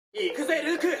行くぜ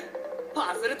ルーク、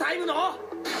パズルタイムの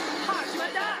始ま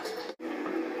りだ。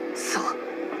そう、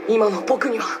今の僕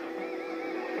には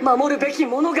守るべき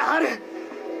ものがある。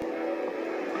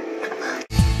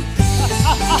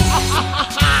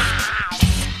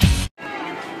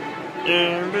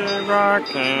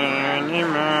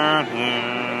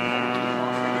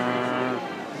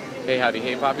Hey howdy,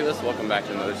 hey populace, welcome back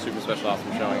to another super special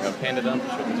awesome showing of PandaNINdump,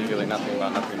 show particularly nothing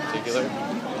about nothing in particular,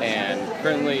 and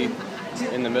currently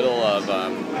in the middle of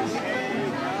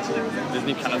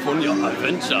Disney California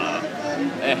Adventure,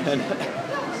 and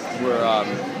we're,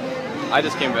 I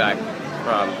just came back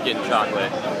from getting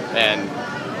chocolate, and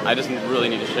I just really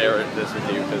need to share this with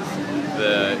you because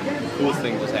the coolest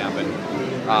thing just happened.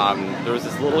 There was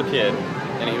this little kid,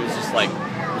 and he was just like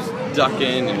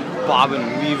ducking and bobbing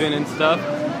and weaving and stuff.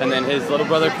 And then his little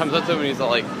brother comes up to him and he's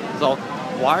all,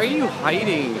 "Why are you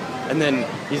hiding?" And then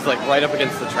he's like right up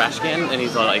against the trash can, and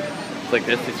he's like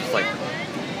this. He's just like,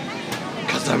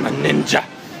 "'Cause I'm a ninja."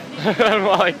 I'm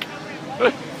like,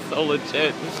 so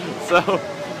legit. So,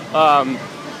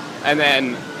 and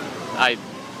then I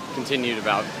continued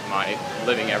about my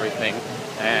living everything,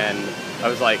 and I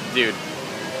was like, dude,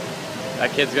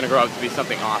 that kid's gonna grow up to be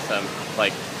something awesome,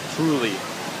 like truly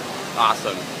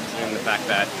awesome. And the fact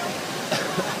that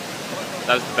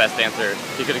that was the best answer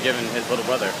he could have given his little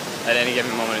brother at any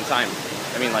given moment in time.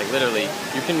 I mean, like literally,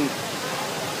 you can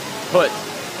put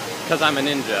 "'cause I'm a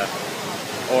ninja"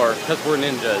 or "'cause we're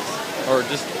ninjas" or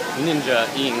just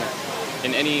ninja-ing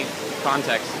in any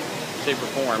context, shape, or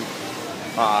form,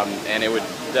 and it would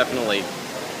definitely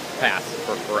pass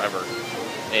for forever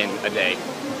in a day.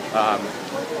 Oh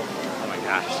my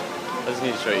gosh, I just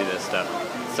need to show you this stuff.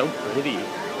 It's so pretty.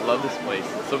 I love this place.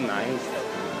 It's so nice.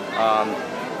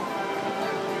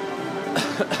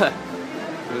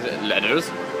 Was it letters?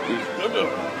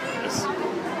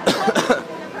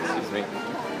 Excuse me.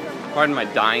 Pardon my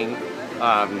dying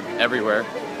everywhere,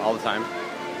 all the time.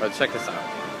 But check this out.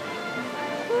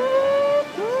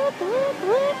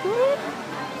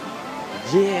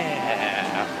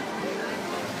 Yeah!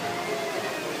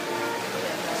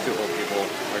 These two old people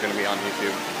are going to be on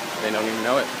YouTube. They don't even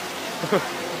know it.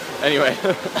 Anyway,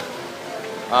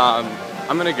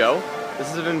 I'm going to go.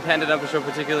 This has been PandaNIndump, show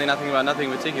particularly nothing about nothing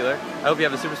in particular. I hope you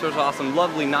have a super special, awesome,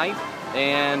 lovely night,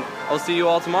 and I'll see you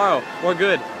all tomorrow. More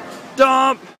good.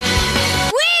 Dump!